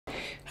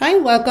Hi,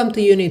 welcome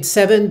to Unit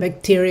 7,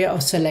 Bacteria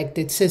of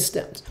Selected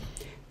Systems.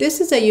 This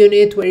is a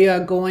unit where you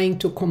are going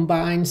to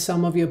combine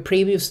some of your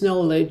previous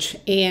knowledge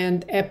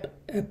and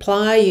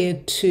apply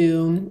it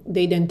to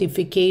the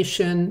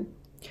identification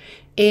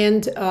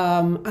and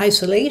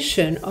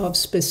isolation of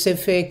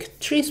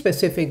three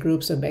specific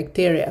groups of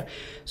bacteria.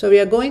 So we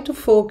are going to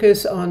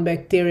focus on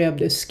bacteria of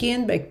the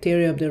skin,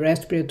 bacteria of the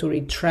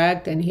respiratory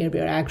tract, and here we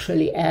are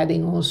actually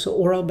adding also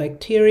oral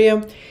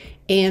bacteria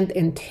and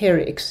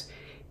enterics.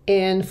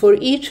 And for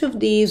each of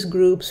these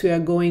groups, we are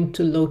going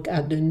to look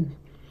at the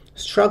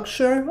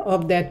structure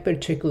of that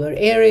particular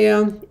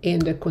area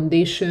and the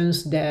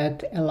conditions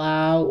that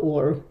allow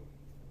or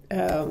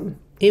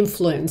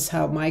influence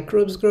how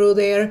microbes grow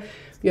there.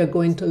 We are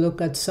going to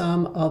look at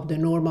some of the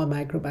normal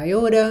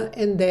microbiota,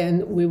 and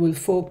then we will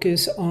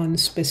focus on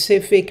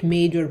specific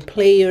major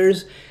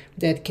players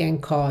that can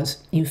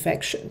cause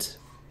infections.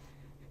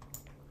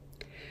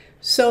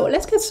 So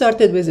let's get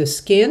started with the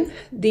skin.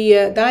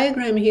 The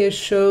diagram here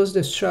shows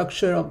the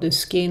structure of the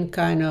skin,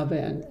 kind of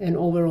an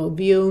overall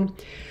view.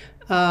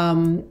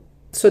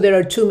 So there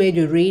are two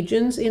major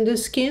regions in the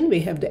skin.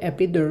 We have the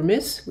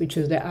epidermis, which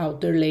is the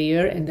outer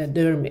layer, and the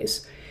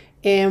dermis.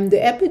 And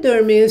the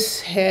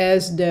epidermis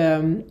has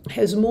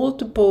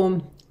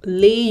multiple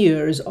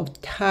layers of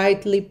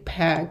tightly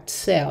packed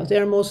cells. They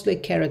are mostly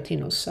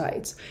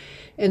keratinocytes.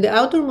 And the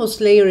outermost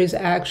layer is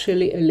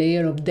actually a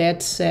layer of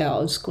dead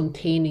cells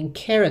containing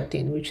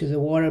keratin, which is a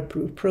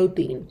waterproof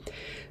protein.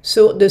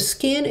 So the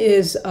skin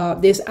is,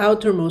 this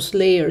outermost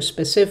layer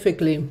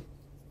specifically,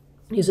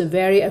 is a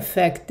very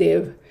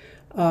effective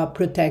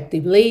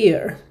protective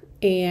layer.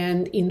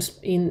 And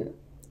in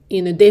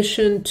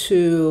addition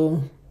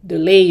to the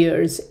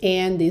layers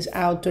and this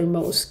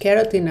outermost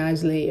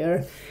keratinized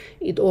layer,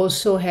 it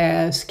also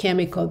has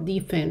chemical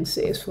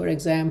defenses. For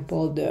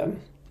example, the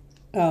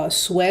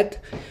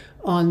sweat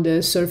on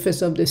the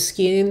surface of the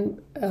skin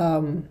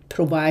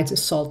provides a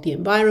salty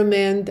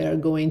environment. There are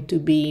going to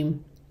be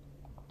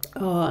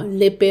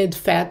lipid,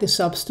 fatty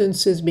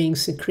substances being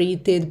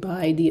secreted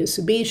by the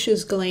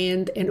sebaceous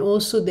gland, and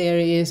also there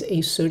is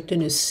a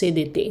certain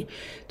acidity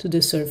to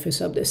the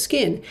surface of the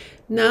skin.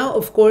 Now,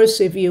 of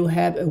course, if you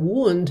have a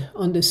wound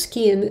on the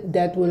skin,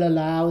 that will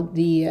allow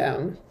the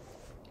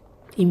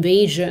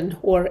invasion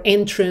or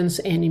entrance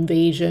and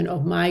invasion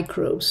of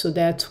microbes. So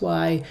that's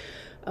why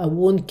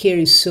wound care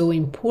is so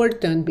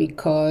important,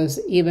 because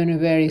even a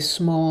very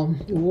small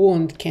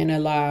wound can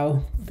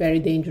allow very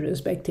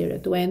dangerous bacteria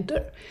to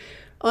enter.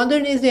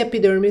 Underneath the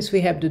epidermis,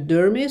 we have the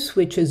dermis,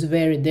 which is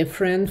very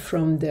different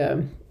from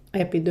the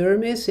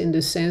epidermis in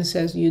the sense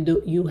as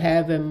you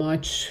have a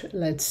much,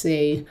 let's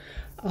say,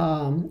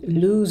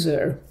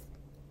 looser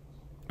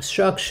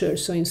structure.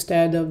 So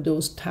instead of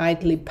those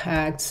tightly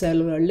packed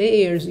cellular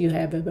layers, you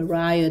have a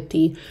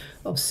variety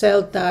of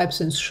cell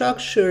types and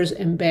structures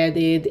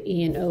embedded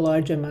in a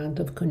large amount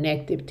of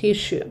connective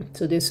tissue.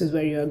 So this is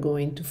where you are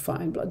going to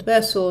find blood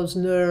vessels,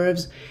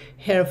 nerves,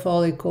 hair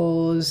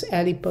follicles,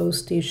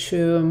 adipose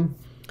tissue,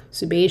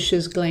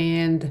 sebaceous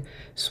gland,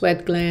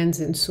 sweat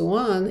glands, and so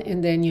on.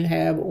 And then you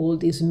have all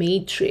these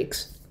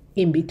matrix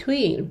in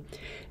between.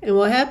 And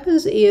what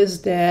happens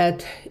is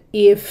that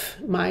if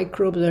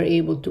microbes are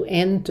able to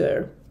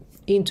enter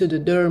into the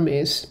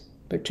dermis,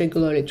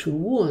 particularly through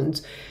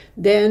wounds,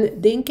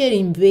 then they can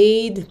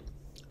invade,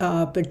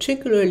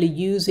 particularly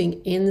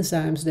using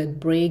enzymes that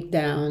break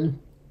down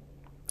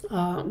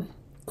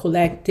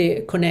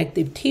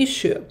connective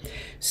tissue.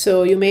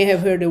 So you may have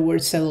heard the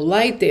word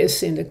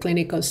cellulitis. In the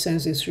clinical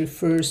sense, this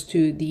refers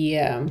to the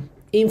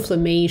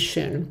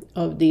inflammation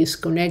of this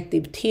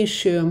connective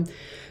tissue.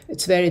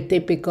 It's very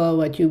typical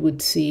what you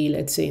would see,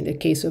 let's say, in the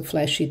case of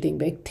flesh-eating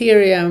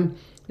bacteria,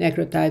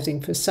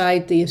 necrotizing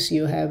fasciitis.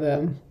 You have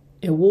a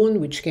wound,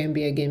 which can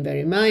be, again,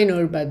 very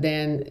minor, but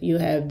then you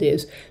have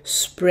this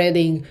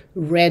spreading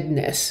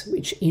redness,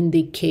 which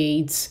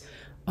indicates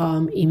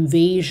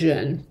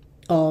invasion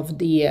of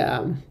the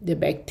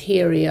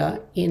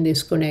bacteria in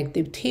this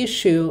connective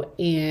tissue,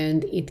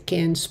 and it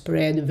can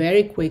spread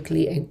very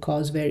quickly and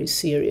cause very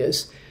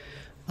serious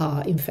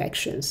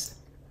infections.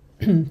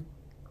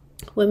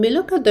 When we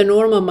look at the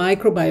normal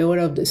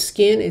microbiota of the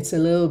skin, it's a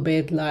little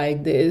bit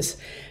like this,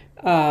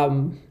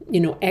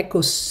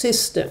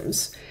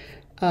 ecosystems.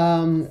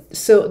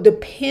 So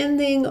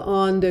depending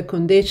on the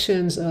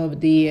conditions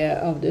of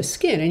the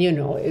skin, and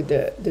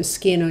the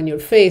skin on your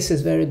face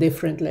is very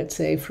different, let's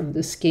say, from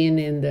the skin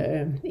in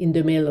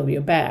the middle of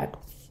your back.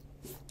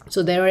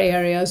 So there are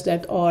areas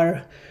that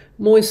are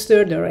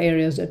moister, there are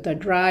areas that are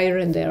drier,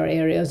 and there are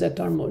areas that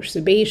are more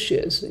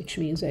sebaceous, which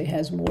means it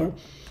has more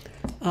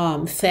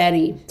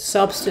fatty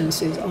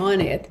substances on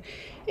it.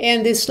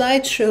 And this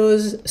slide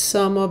shows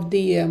some of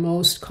the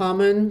most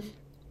common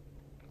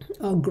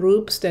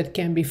groups that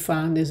can be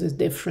found in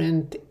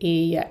different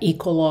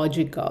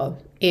ecological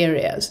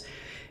areas.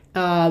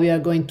 We are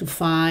going to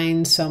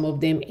find some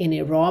of them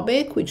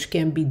anaerobic, which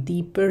can be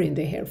deeper in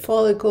the hair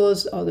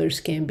follicles. Others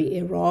can be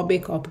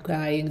aerobic,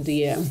 occupying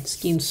the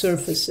skin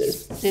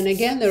surfaces. And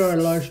again, there are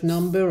a large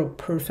number of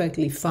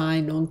perfectly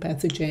fine,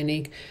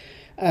 non-pathogenic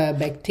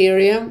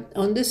bacteria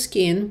on the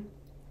skin,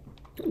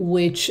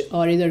 which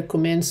are either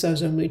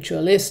commensals or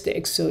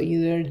mutualistic. So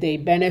either they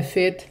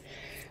benefit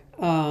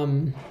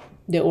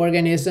the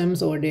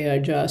organisms, or they are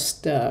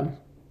just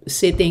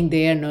sitting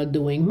there not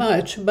doing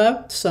much,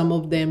 but some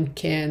of them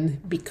can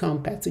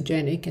become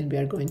pathogenic, and we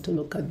are going to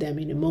look at them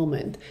in a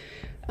moment.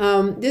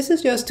 This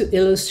is just to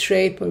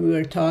illustrate what we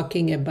were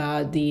talking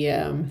about,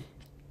 the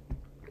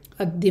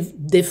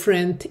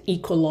different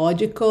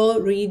ecological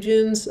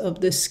regions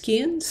of the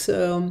skin.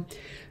 So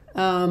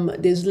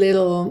these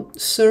little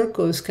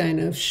circles kind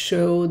of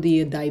show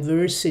the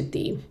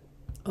diversity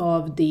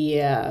of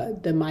the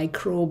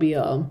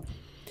microbial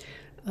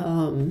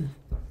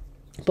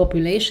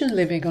population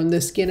living on the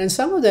skin. And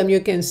some of them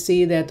you can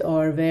see that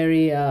are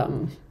very, I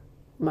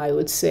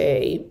would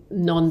say,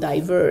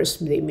 non-diverse.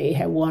 They may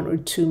have one or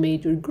two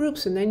major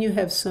groups, and then you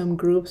have some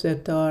groups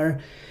that are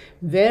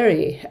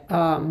very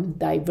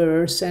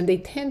diverse, and they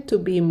tend to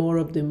be more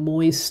of the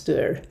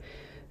moister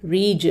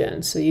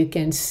regions. So you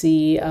can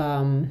see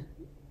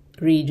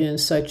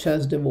regions such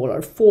as the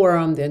volar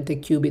forum, the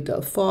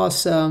antecubital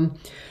fossa,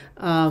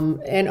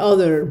 and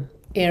other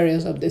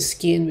areas of the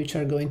skin which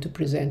are going to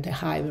present a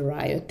high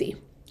variety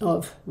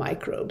of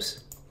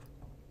microbes.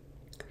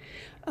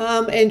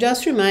 And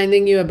just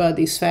reminding you about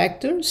these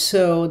factors.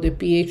 So the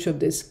pH of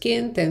the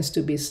skin tends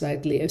to be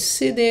slightly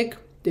acidic.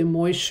 The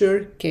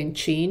moisture can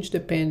change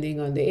depending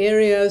on the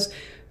areas.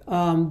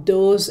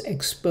 Those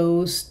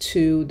exposed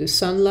to the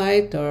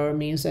sunlight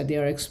means that they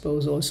are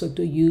exposed also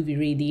to UV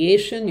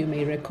radiation. You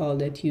may recall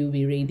that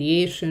UV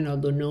radiation,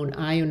 although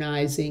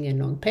non-ionizing and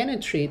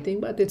non-penetrating,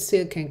 but it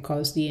still can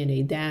cause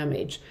DNA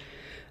damage.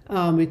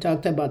 We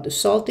talked about the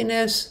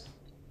saltiness,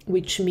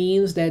 which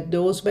means that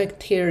those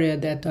bacteria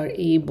that are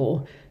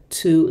able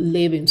to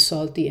live in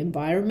salty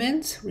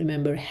environments,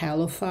 remember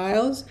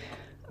halophiles,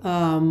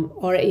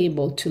 are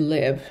able to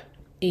live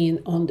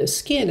on the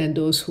skin, and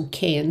those who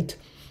can't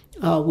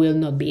will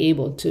not be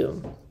able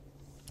to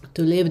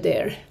live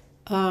there.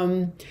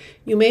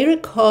 You may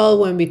recall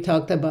when we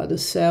talked about the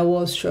cell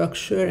wall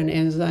structure, an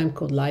enzyme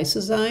called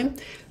lysozyme.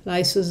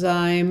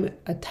 Lysozyme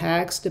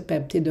attacks the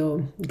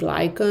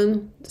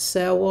peptidoglycan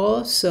cell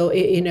wall. So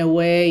in a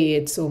way,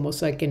 it's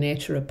almost like a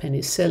natural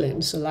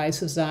penicillin. So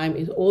lysozyme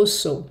is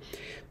also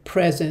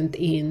present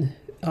in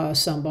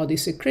some body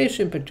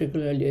secretion,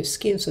 particularly your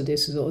skin. So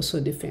this is also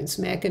a defense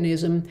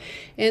mechanism.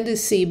 And the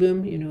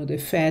sebum, the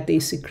fatty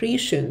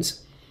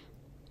secretions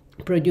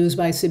produced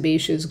by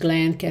sebaceous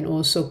gland, can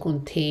also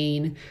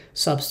contain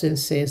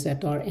substances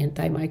that are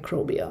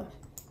antimicrobial.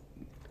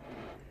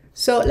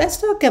 So let's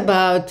talk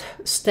about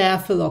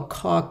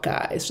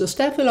staphylococci. So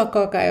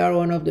staphylococci are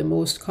one of the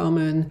most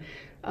common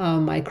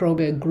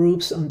microbial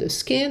groups on the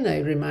skin. I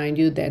remind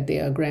you that they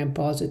are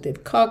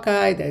gram-positive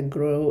cocci that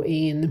grow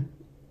in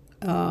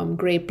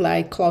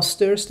grape-like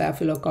clusters,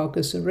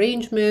 Staphylococcus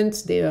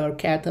arrangements. They are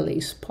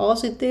catalase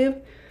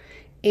positive,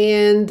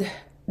 and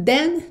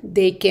then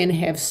they can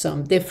have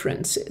some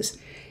differences.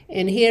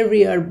 And here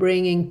we are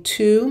bringing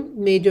two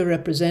major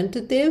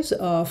representatives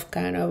of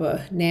kind of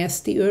a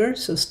nastier,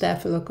 so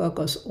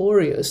Staphylococcus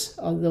aureus,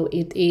 although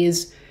it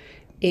is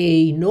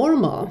a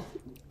normal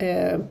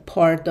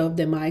part of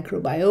the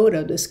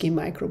microbiota, the skin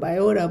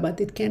microbiota, but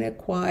it can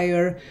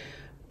acquire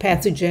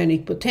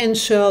pathogenic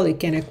potential, it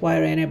can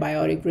acquire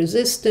antibiotic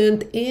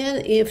resistant,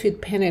 and if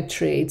it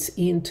penetrates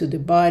into the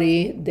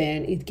body,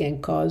 then it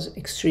can cause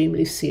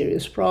extremely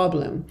serious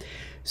problem.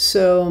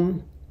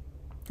 So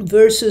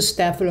versus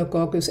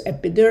Staphylococcus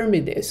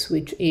epidermidis,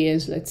 which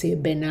is, let's say, a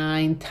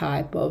benign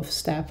type of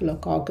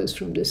Staphylococcus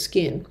from the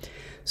skin.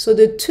 So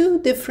the two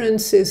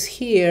differences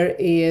here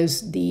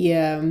is the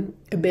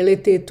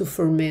ability to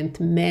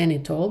ferment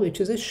mannitol, which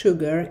is a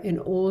sugar, and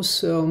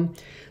also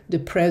the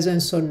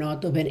presence or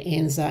not of an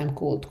enzyme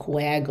called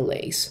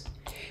coagulase.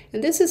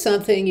 And this is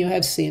something you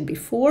have seen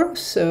before.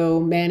 So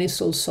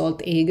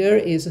Mannitol-Salt Agar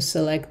is a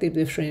selective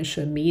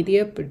differential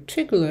media,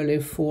 particularly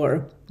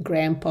for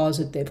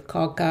gram-positive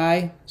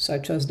cocci,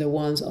 such as the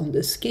ones on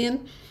the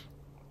skin.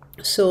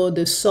 So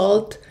the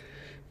salt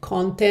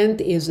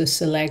content is a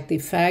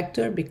selective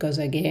factor because,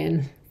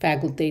 again,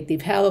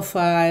 facultative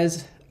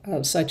halophiles,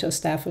 such as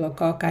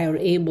Staphylococci, are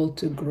able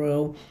to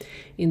grow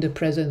in the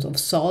presence of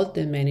salt,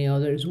 and many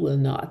others will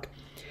not.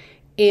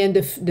 And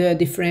the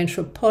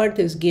differential part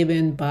is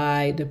given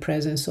by the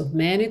presence of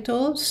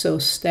mannitol. So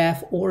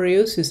Staph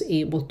aureus is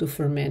able to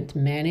ferment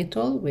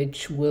mannitol,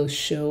 which will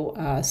show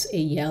us a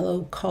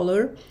yellow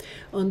color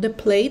on the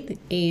plate,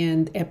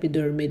 and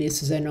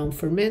epidermidis is a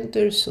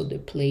non-fermenter, so the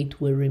plate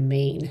will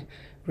remain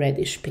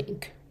reddish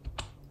pink.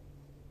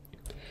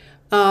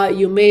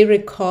 You may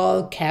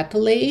recall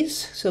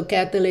catalase. So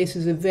catalase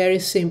is a very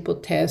simple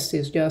test.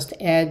 It's just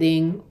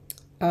adding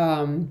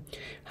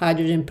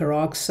hydrogen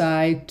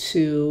peroxide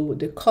to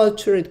the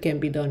culture. It can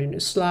be done in a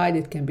slide.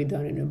 It can be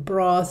done in a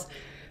broth.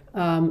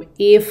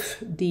 If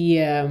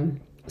the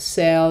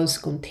cells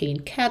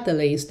contain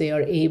catalase, they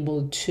are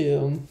able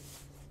to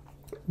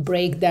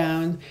break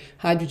down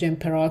hydrogen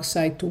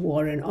peroxide to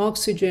water and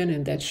oxygen,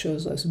 and that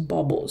shows us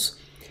bubbles.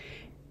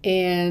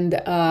 And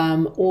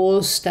all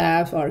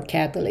staph are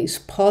catalase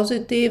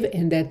positive,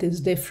 and that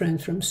is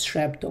different from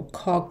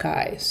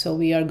streptococci. So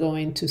we are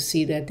going to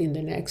see that in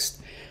the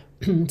next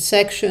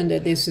section,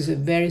 that this is a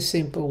very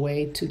simple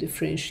way to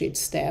differentiate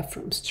staph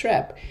from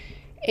strep.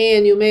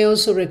 And you may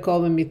also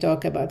recall when we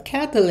talk about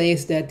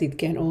catalase that it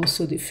can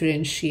also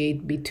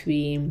differentiate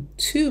between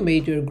two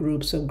major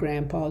groups of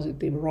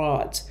gram-positive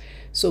rods.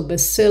 So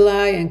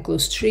bacilli and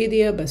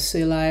clostridia.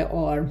 Bacilli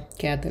are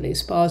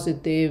catalase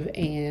positive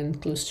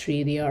and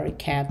clostridia are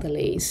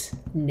catalase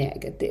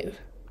negative.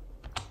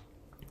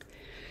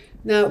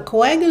 Now,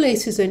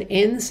 coagulase is an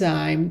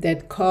enzyme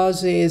that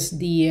causes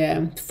the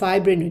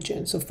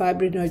fibrinogen. So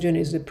fibrinogen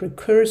is the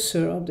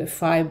precursor of the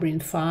fibrin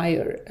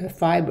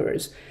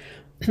fibers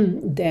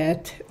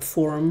that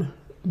form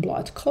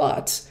blood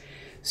clots.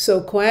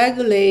 So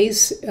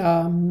coagulase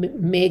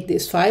make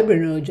this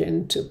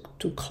fibrinogen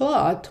to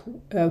clot,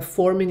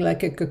 forming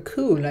like a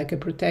cocoon, like a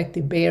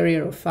protective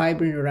barrier of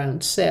fibrin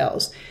around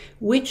cells,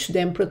 which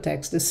then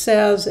protects the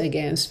cells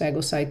against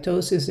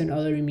phagocytosis and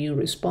other immune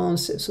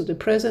responses. So the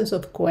presence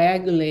of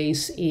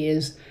coagulase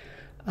is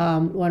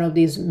one of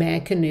these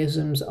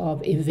mechanisms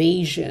of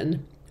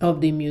evasion of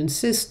the immune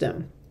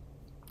system.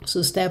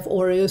 So Staph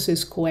aureus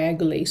is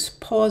coagulase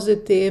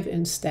positive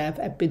and Staph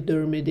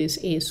epidermidis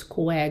is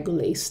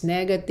coagulase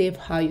negative.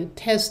 How you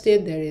test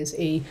it, there is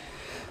a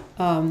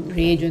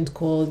reagent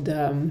called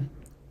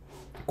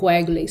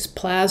coagulase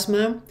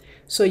plasma.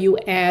 So you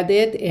add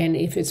it, and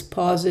if it's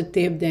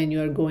positive, then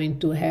you're going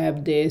to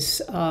have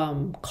this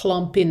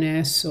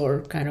clumpiness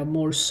or kind of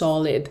more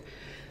solid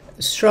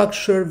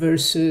structure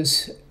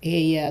versus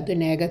the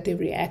negative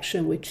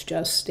reaction, which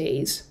just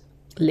stays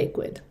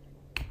liquid.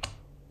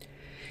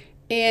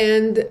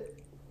 And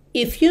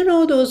if you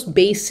know those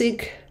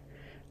basic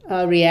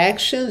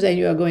reactions, then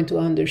you are going to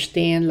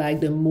understand like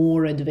the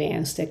more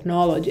advanced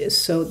technologies.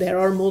 So there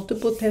are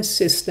multiple test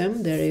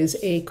systems. There is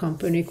a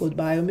company called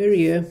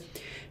BIO193A,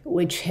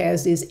 which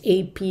has this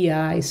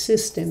API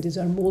system. These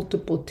are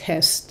multiple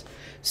test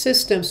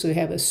systems. So you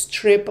have a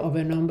strip of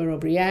a number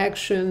of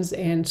reactions,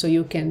 and so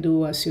you can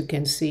do, as you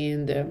can see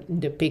in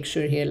the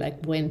picture here,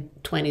 like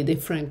 20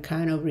 different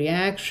kind of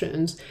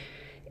reactions,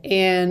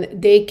 and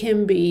they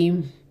can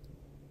be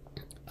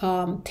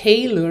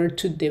tailored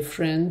to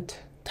different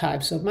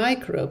types of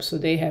microbes. So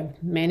they have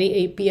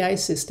many API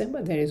systems,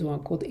 but there is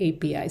one called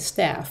API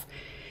Staph.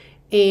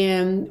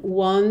 And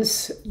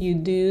once you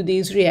do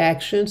these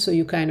reactions, so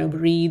you kind of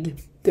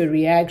read the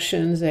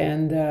reactions,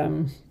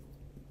 and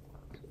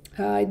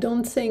I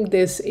don't think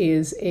this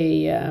is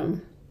a,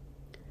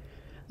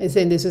 I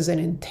think this is an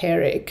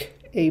enteric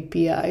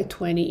API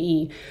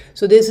 20E.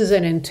 So this is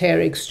an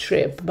enteric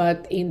strip,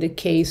 but in the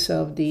case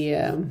of the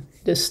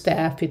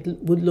Staph, it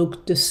would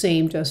look the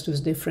same, just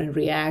with different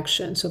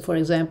reactions. So for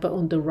example,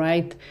 on the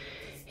right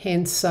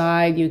hand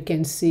side, you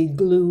can see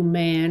glue,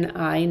 man,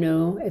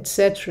 ino,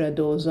 etc.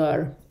 Those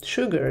are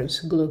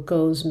sugars,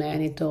 glucose,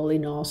 mannitol,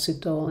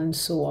 inositol, and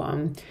so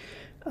on.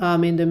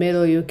 In the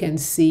middle, you can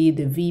see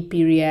the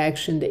VP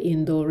reaction, the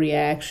indole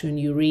reaction,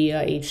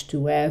 urea,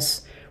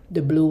 H2S.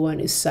 The blue one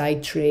is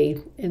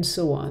citrate, and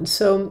so on.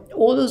 So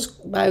all those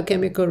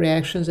biochemical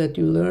reactions that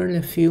you learned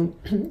a few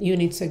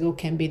units ago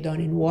can be done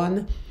in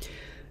one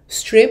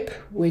strip,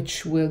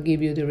 which will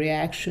give you the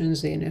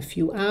reactions in a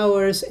few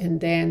hours.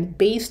 And then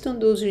based on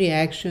those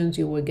reactions,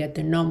 you will get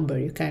the number.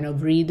 You kind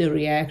of read the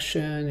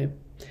reaction,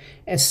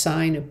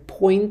 assign a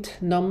point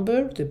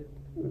number,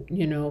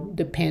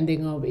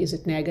 depending on is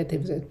it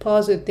negative, is it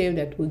positive.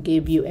 That will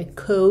give you a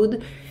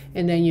code.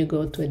 And then you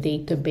go to a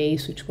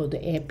database, which is called the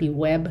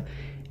EpiWeb,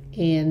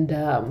 and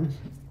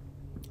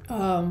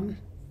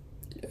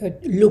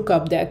look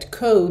up that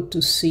code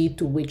to see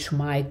to which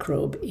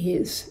microbe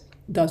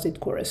does it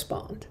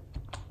correspond.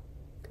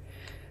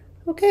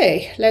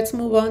 Okay, let's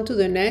move on to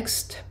the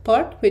next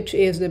part, which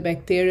is the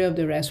bacteria of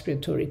the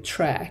respiratory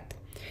tract.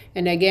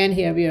 And again,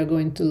 here we are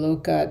going to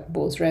look at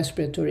both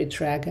respiratory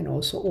tract and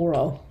also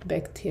oral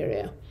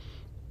bacteria.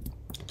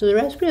 So the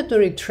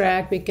respiratory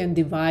tract, we can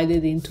divide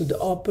it into the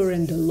upper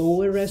and the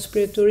lower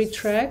respiratory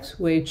tracts,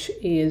 which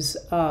is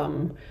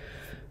the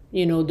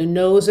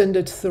nose and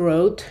the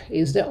throat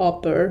is the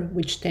upper,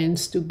 which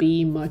tends to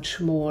be much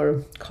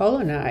more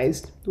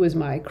colonized with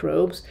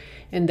microbes.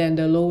 And then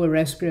the lower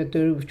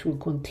respiratory, which will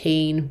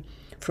contain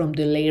from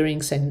the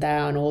larynx and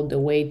down all the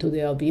way to the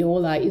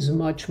alveoli, is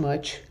much,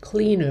 much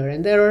cleaner.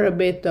 And there are a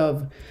bit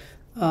of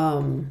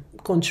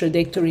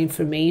contradictory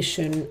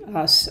information,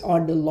 as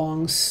are the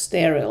lungs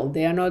sterile.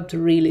 They are not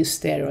really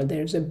sterile.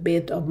 There's a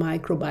bit of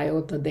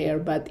microbiota there,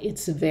 but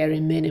it's very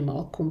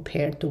minimal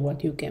compared to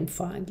what you can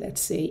find,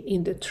 let's say,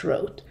 in the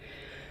throat.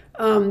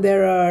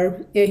 There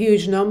are a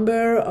huge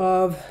number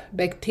of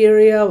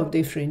bacteria of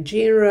different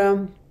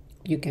genera.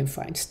 You can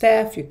find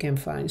Staph, you can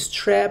find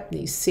Strep,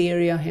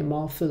 Neisseria,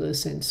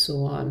 Hemolysis, and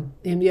so on.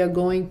 And we are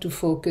going to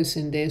focus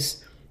in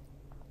this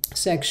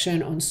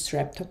section on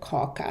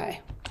Streptococci.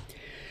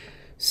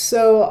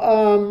 So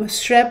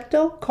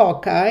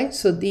Streptococci,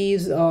 so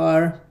these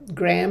are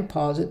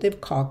gram-positive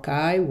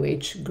cocci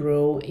which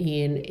grow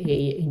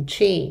in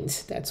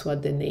chains. That's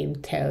what the name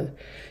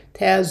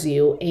tells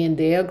you, and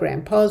they are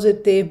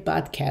gram-positive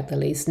but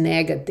catalase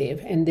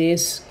negative, and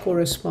this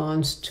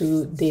corresponds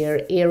to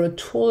their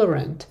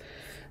aerotolerant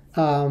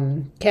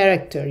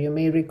character. You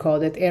may recall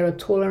that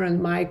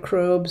aerotolerant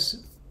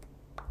microbes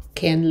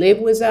can live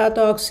without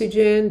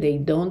oxygen. They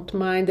don't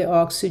mind the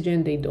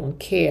oxygen. They don't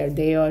care.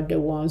 They are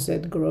the ones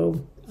that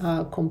grow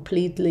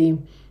completely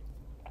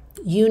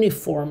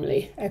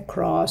uniformly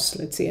across,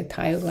 let's say, a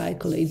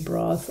thioglycolate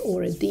broth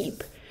or a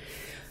deep.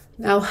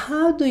 Now,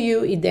 how do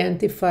you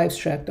identify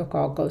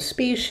Streptococcus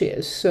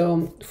species?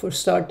 So, for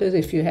starters,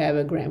 if you have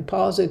a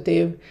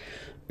gram-positive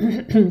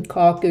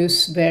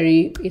coccus,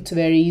 it's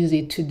very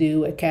easy to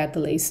do a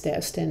catalase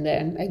test, and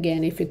then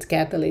again, if it's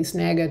catalase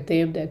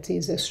negative, that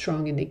is a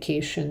strong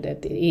indication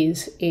that it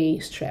is a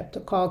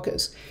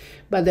Streptococcus.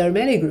 But there are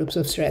many groups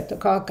of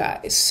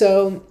Streptococci.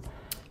 So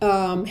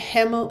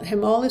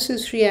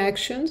hemolysis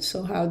reactions,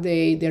 so how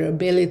their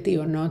ability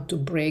or not to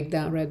break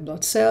down red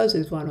blood cells,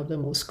 is one of the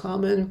most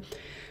common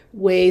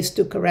ways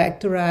to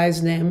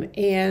characterize them,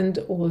 and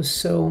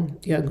also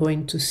you're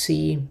going to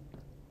see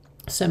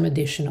some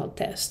additional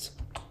tests.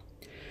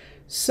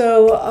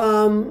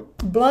 So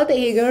blood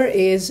agar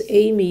is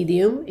a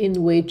medium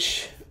in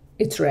which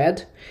it's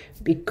red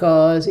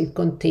because it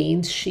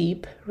contains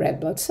sheep red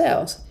blood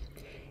cells.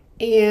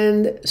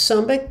 And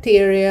some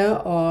bacteria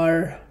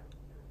are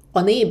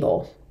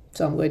unable,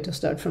 so I'm going to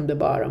start from the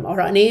bottom,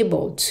 are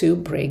unable to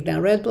break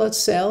down red blood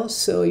cells,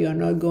 so you're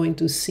not going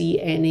to see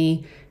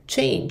any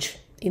change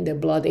in the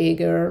blood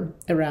agar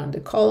around the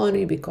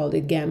colony. We call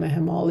it gamma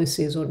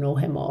hemolysis or no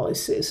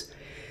hemolysis.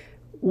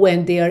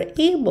 When they are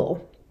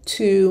able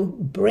to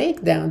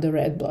break down the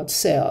red blood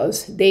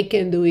cells, they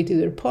can do it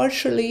either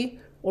partially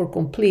or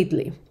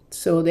completely.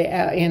 So they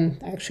are in,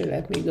 actually,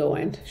 let me go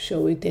and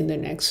show it in the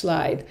next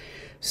slide.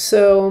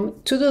 So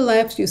to the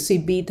left, you see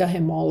beta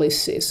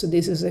hemolysis. So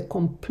this is a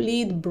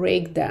complete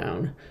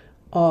breakdown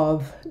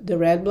of the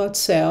red blood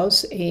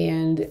cells,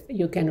 and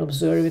you can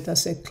observe it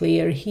as a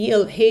clear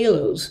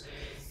halos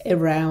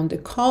around the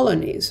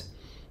colonies.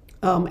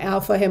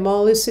 Alpha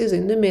hemolysis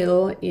in the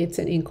middle, it's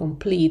an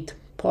incomplete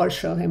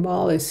partial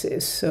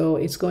hemolysis, so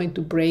it's going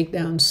to break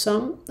down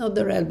some of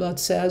the red blood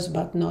cells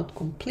but not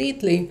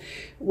completely,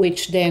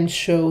 which then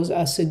shows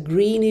us a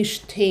greenish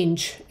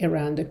tinge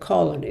around the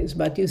colonies.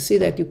 But you see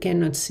that you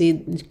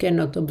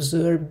cannot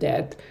observe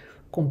that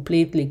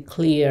completely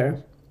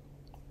clear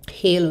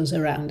halos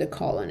around the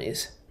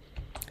colonies.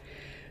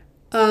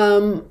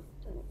 And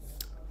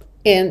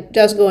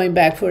just going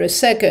back for a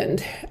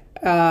second,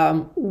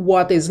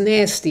 what is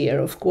nastier?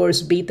 Of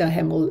course, beta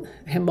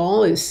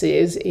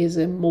hemolysis is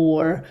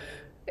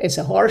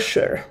a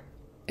harsher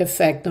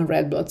effect on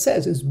red blood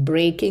cells. It's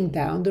breaking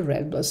down the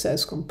red blood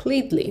cells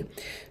completely.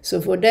 So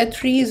for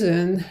that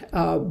reason,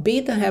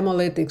 beta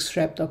hemolytic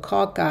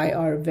streptococci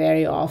are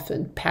very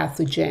often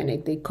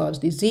pathogenic. They cause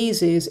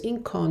diseases,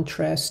 in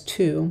contrast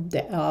to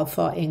the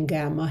alpha and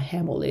gamma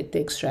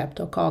hemolytic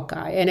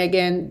streptococci. And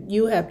again,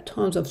 you have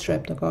tons of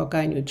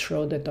streptococci in your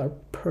throat that are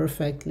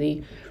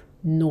perfectly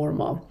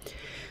normal.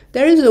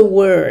 There is a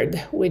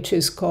word which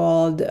is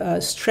called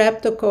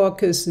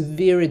Streptococcus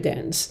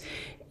viridans,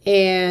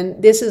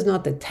 and this is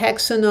not a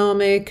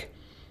taxonomic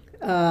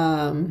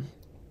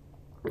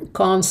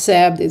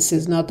concept. This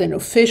is not an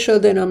official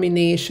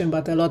denomination,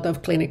 but a lot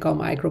of clinical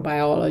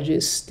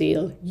microbiologists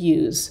still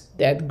use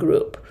that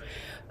group.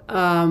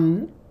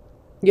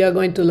 You are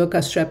going to look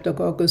at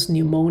Streptococcus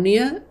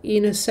pneumoniae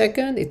in a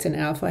second. It's an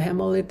alpha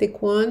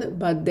hemolytic one,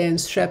 but then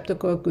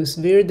Streptococcus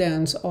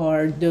viridans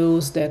are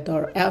those that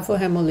are alpha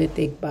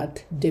hemolytic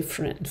but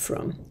different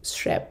from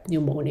strep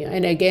pneumonia.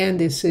 And again,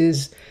 this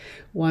is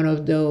one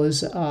of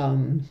those,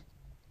 left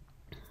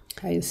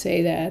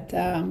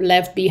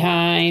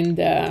behind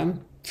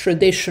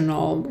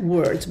traditional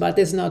words, but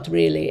it's not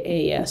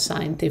really a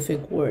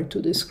scientific word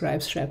to describe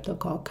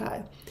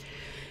streptococci.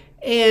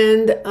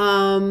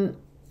 And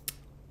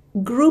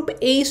Group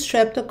A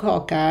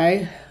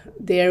streptococci,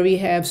 there we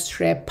have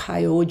strep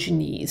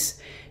pyogenes.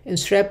 And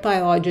strep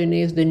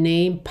pyogenes, the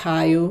name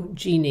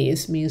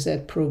pyogenes means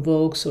that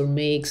provokes or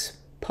makes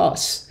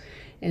pus.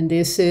 And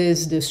this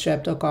is the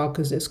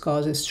streptococcus that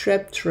causes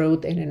strep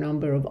throat and a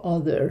number of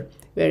other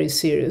very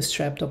serious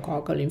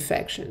streptococcal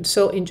infections.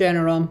 So in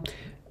general,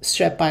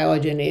 strep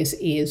pyogenes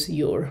is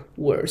your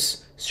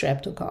worst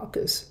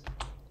streptococcus.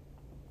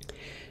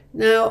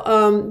 Now,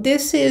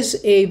 this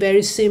is a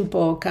very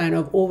simple kind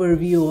of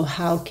overview of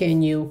how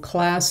can you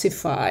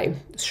classify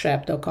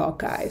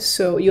streptococci.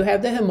 So you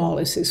have the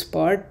hemolysis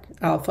part,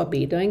 alpha,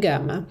 beta, and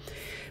gamma.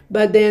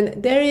 But then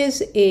there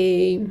is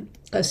a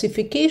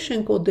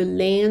classification called the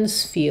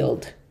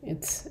Lansfield.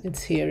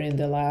 It's here in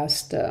the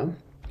last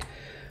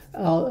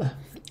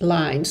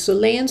line. So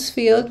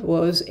Lansfield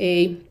was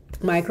a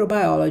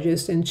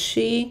microbiologist, and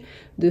she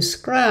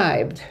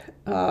described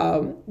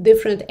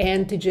different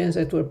antigens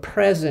that were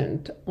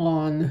present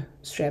on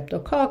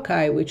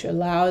streptococci, which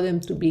allow them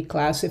to be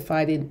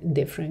classified in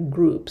different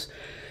groups.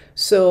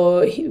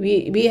 So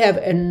we have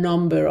a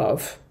number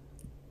of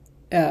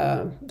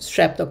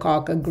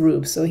streptococca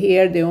groups. So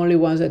here the only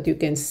ones that you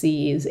can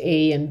see is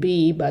A and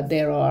B, but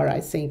there are,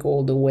 I think,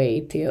 all the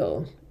way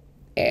till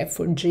F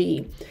or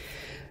G.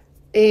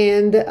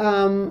 And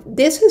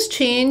this has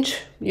changed.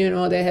 You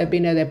know, there have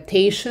been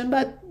adaptation,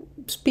 but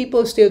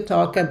people still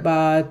talk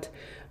about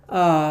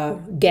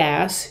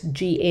GAS,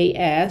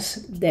 G-A-S,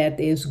 that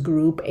is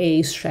group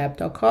A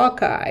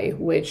streptococci,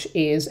 which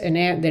is the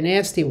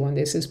nasty one.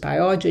 This is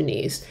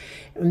pyogenes.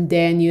 And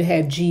then you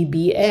have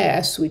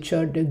GBS, which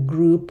are the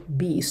group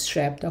B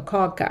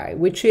streptococci,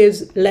 which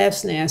is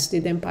less nasty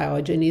than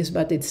pyogenes,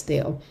 but it's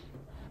still,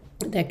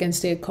 that can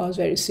still cause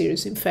very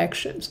serious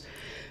infections.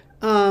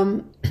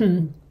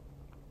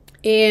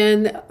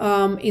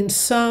 In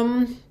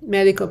some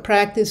medical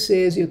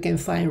practices, you can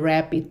find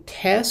rapid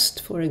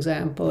tests. For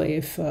example,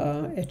 if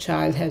a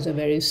child has a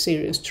very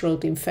serious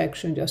throat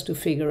infection, just to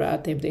figure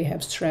out if they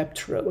have strep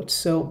throat.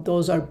 So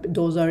those are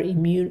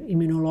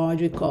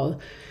immunological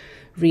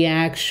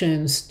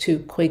reactions to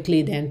quickly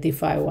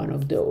identify one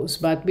of those.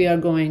 But we are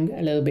going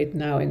a little bit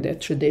now in the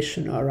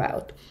traditional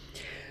route.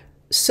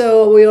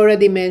 So we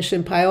already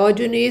mentioned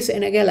pyogenes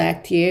and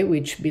Agalactiae,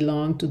 which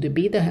belong to the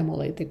beta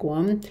hemolytic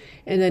one.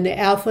 And then the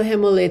alpha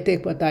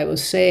hemolytic, what I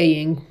was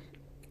saying,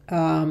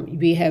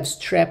 we have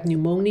strep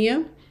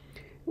pneumonia,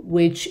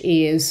 which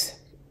is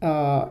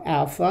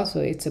alpha, so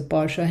it's a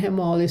partial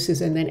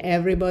hemolysis, and then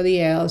everybody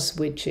else,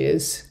 which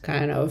is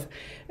kind of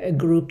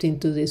grouped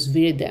into this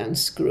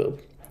viridans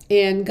group.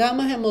 And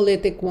gamma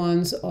hemolytic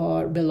ones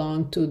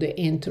belong to the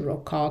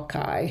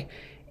enterococci.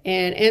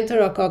 And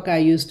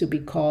enterococci used to be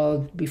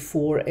called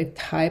before a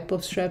type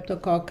of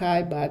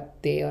streptococci,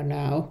 but they are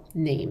now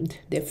named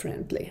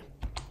differently.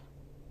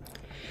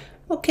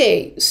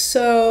 Okay,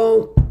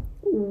 so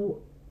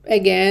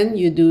again,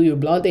 you do your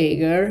blood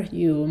agar,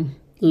 you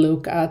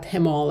look at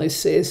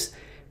hemolysis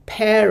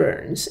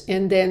patterns,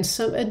 and then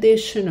some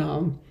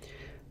additional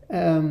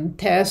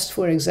tests,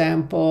 for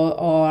example,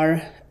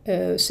 are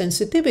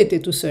sensitivity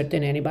to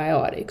certain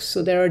antibiotics.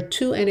 So there are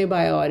 2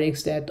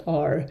 antibiotics that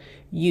are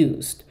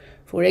used.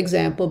 For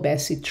example,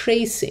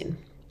 bacitracin.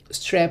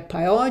 Strep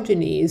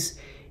pyogenes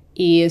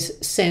is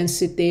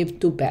sensitive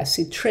to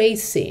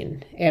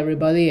bacitracin.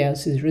 Everybody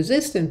else is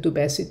resistant to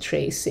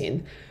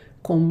bacitracin.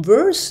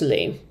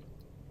 Conversely,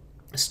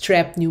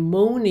 strep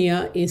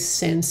pneumonia is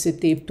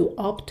sensitive to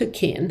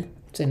optokin.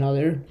 It's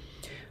another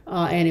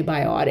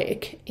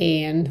antibiotic,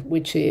 and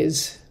which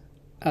is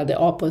the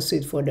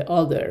opposite for the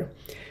other.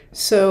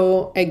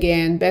 So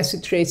again,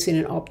 bacitracin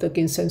and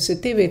optokin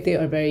sensitivity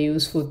are very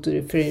useful to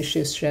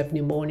differentiate strep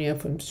pneumonia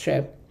from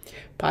strep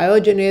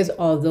pyogenes,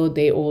 although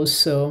they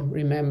also,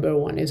 remember,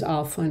 one is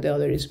alpha and the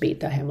other is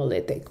beta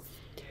hemolytic.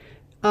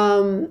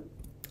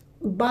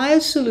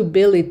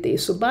 Biosolubility.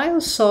 So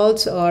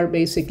biosalts are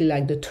basically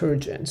like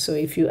detergents. So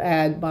if you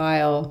add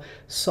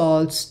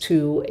biosalts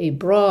to a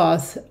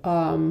broth,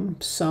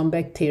 some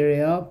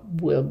bacteria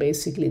will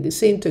basically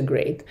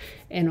disintegrate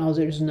and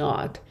others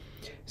not.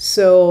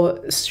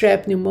 So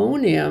strep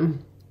pneumonia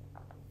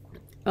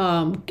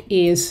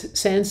is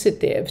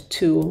sensitive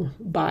to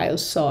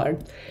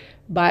biosalts,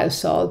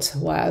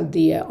 while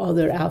the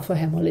other alpha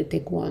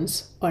hemolytic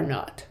ones are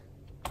not.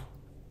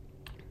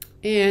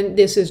 And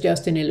this is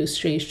just an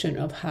illustration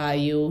of how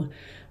you,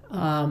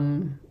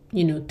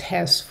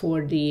 test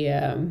for the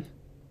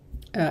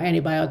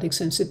antibiotic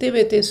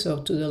sensitivity.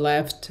 So to the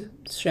left,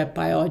 strep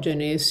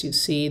pyogenes, you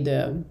see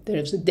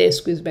there's a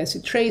disc with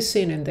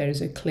bacitracin and there's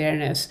a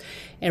clearness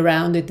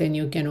around it, and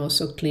you can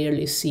also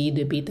clearly see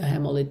the beta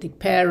hemolytic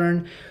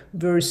pattern,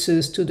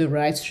 versus to the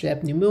right,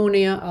 strep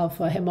pneumonia,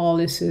 alpha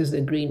hemolysis,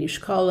 the greenish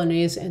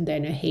colonies, and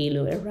then a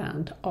halo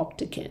around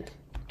optokin.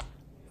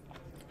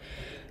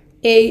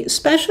 A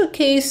special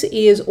case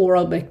is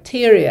oral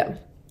bacteria.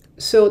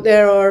 So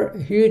there are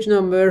a huge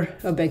number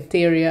of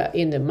bacteria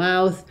in the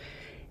mouth,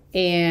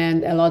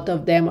 and a lot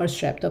of them are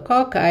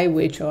streptococci,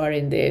 which are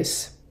in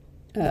this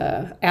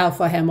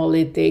alpha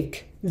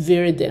hemolytic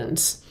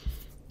viridans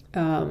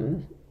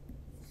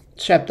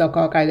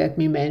streptococci that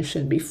we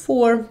mentioned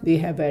before. We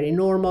have very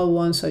normal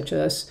ones such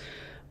as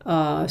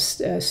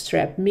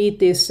Strep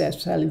mitis,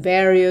 Staph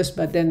salivarius,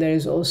 but then there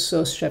is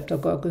also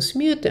Streptococcus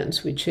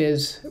mutans, which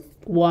is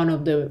one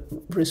of the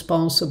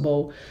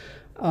responsible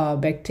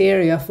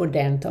bacteria for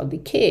dental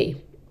decay.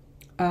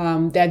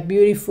 That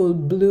beautiful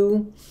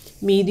blue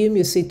medium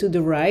you see to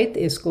the right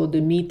is called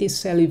the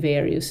Mitis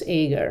salivarius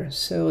agar.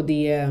 So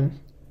the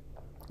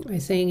I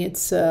think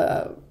it's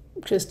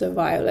just a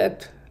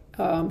violet.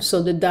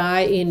 So the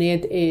dye in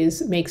it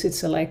makes it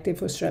selective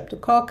for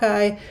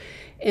streptococci,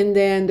 and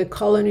then the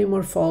colony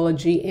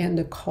morphology and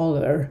the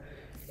color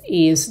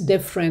is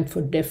different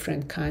for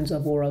different kinds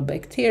of oral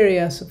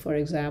bacteria. So for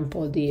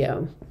example,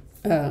 the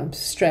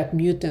Strep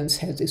mutans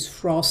has this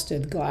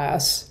frosted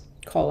glass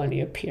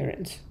colony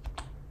appearance.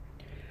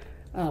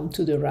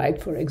 to the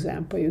right, for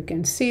example. You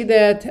can see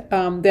that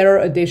there are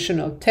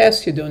additional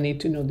tests. You don't need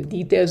to know the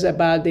details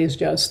about this,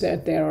 just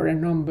that there are a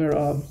number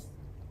of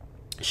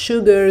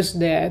sugars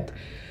that,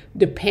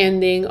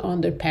 depending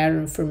on the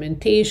pattern of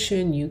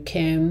fermentation, you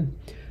can,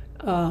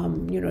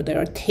 there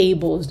are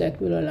tables that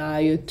will allow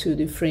you to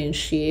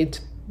differentiate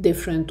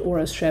different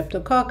oral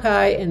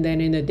streptococci, and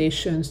then in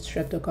addition,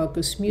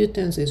 Streptococcus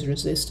mutans is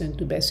resistant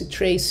to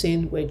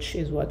bacitracin, which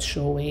is what's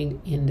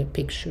showing in the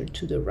picture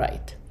to the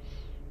right.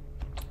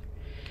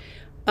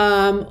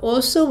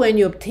 Also, when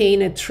you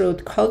obtain a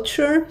throat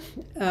culture,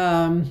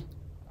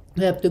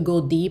 you have to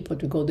go deep,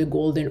 what we call the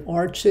golden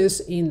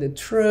arches in the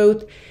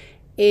throat,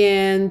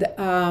 and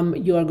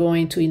you are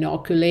going to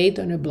inoculate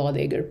on a blood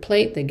agar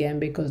plate, again,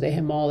 because the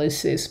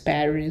hemolysis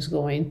pattern is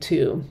going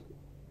to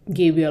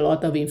give you a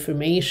lot of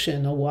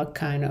information on what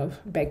kind of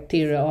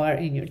bacteria are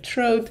in your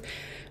throat.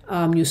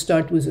 You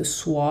start with a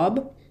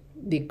swab,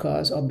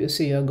 because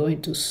obviously you're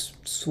going to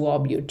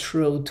swab your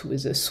throat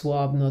with a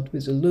swab, not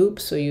with a loop.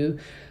 So you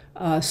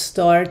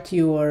start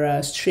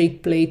your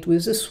streak plate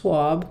with a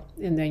swab,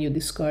 and then you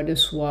discard the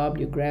swab,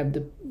 you grab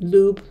the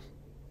loop,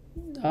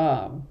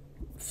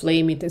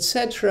 flame it,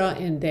 etc.,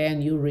 and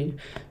then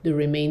the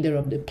remainder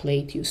of the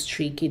plate you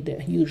streak it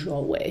the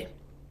usual way.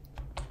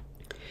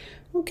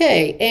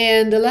 Okay,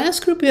 and the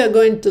last group we are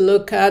going to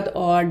look at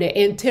are the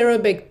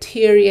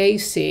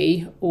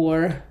Enterobacteriaceae,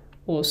 or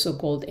also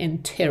called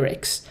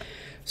enterics.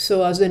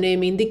 So as the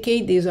name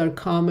indicates, these are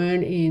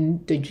common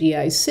in the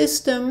GI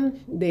system.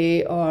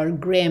 They are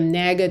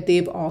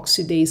gram-negative,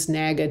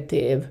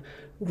 oxidase-negative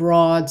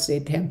rods.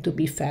 They tend to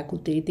be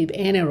facultative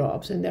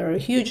anaerobes, and there are a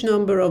huge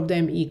number of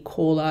them. E.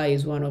 coli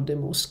is one of the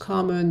most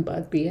common,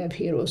 but we have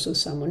here also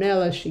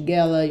Salmonella,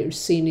 Shigella,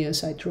 Yersinia,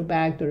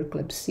 Citrobacter,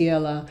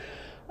 Klebsiella,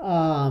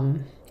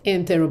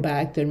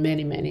 Enterobacter,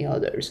 many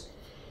others.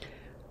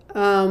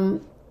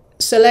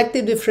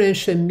 Selective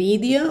differential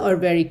media are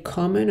very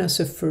common as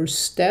a first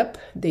step.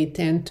 They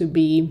tend to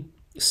be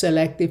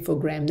selective for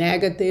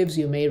gram-negatives.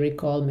 You may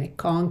recall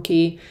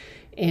McConkey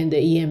and the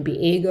EMB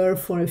agar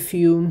for a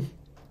few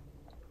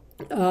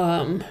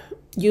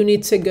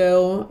units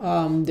ago.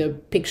 The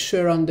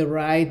picture on the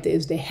right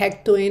is the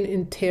hectoin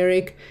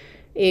enteric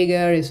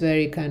agar, is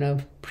very kind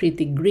of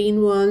pretty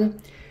green one.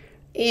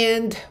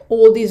 And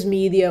all these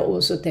media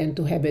also tend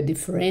to have a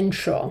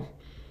differential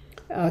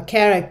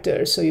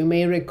character. So you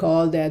may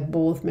recall that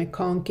both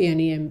McConkey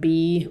and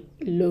EMB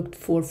looked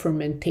for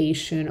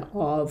fermentation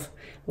of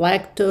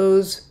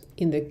lactose.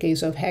 In the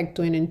case of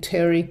hectoin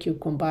enteric, you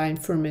combine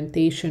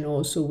fermentation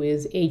also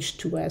with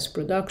H2S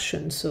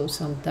production. So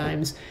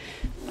sometimes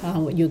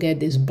you get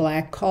these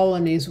black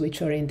colonies,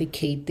 which are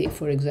indicative.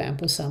 For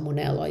example,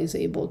 Salmonella is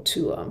able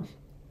to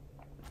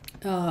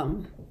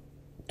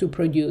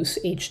produce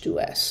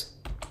H2S.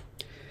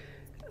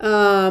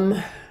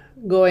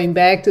 Going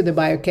back to the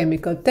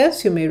biochemical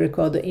test, you may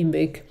recall the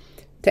INVIC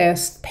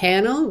test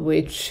panel,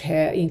 which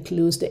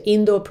includes the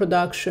indole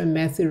production,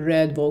 methyl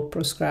red,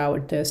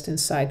 Vogt-Proskauer test, and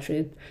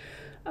citrate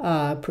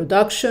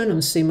production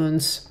on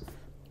Simmons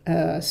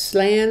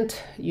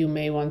slant. You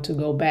may want to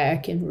go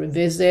back and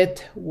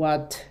revisit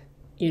what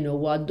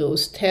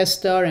those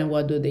tests are and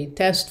what do they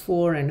test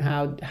for, and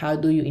how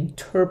do you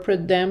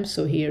interpret them.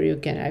 So here you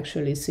can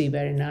actually see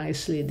very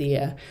nicely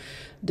the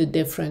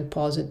different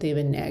positive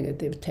and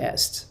negative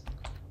tests.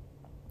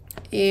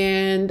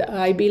 And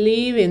I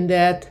believe in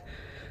that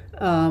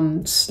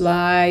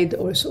slide,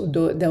 or so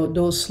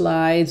those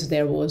slides,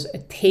 there was a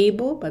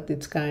table, but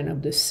it's kind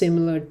of the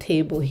similar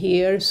table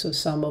here. So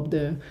some of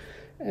the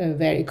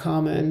very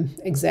common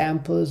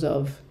examples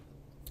of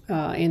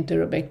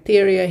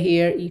enterobacteria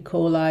here: E.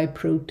 coli,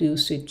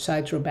 Proteus,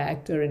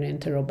 Citrobacter, and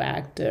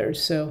Enterobacter.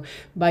 So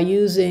by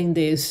using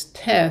this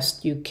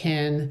test, you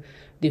can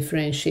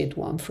differentiate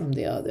one from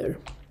the other.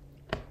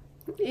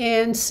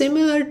 And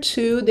similar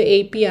to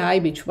the API,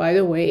 which, by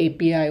the way,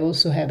 API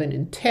also have an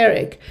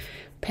enteric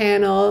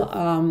panel.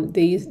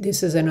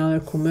 This is another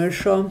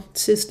commercial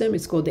system.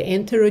 It's called the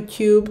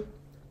EnteroTube.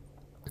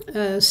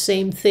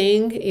 Same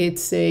thing.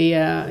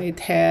 It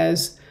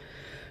has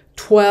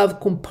 12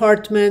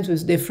 compartments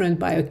with different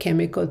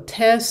biochemical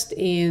tests.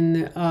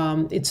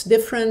 It's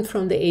different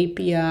from the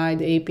API.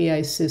 The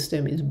API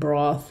system is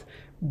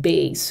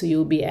broth-based, so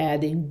you'll be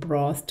adding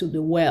broth to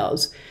the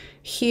wells.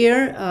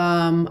 Here,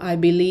 I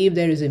believe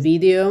there is a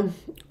video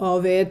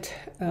of it.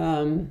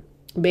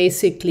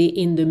 Basically,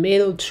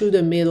 through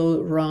the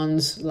middle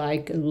runs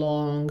like a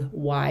long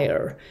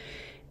wire.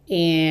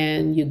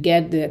 And you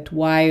get that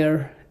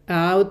wire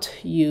out,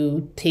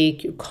 you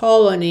take your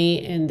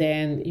colony, and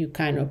then you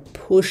kind of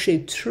push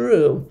it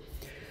through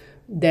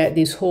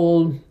this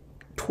whole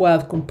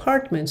 12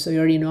 compartments. So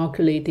you're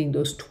inoculating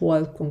those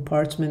 12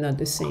 compartments at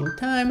the same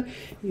time.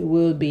 You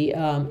will be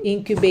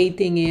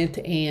incubating it,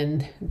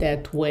 and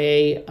that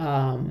way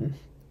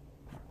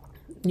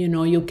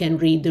you can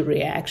read the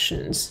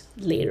reactions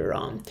later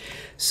on.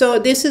 So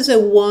this is a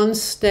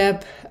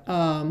one-step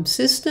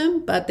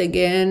system, but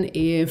again,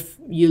 if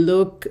you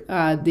look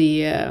at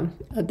the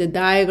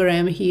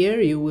diagram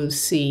here, you will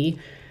see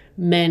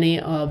many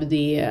of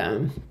the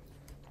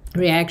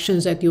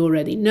reactions that you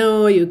already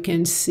know. You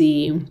can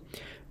see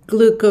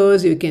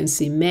glucose, you can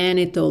see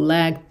mannitol,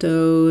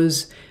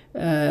 lactose,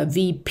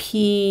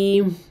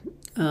 VP,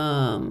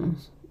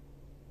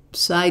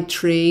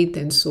 citrate,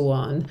 and so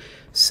on.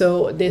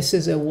 So this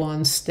is a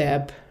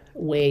one-step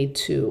way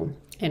to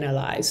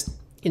analyze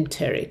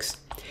enterics.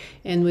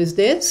 And with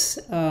this,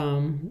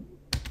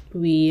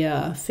 we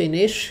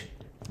finish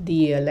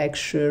the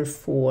lecture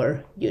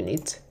for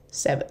Unit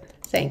 7.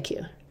 Thank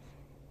you.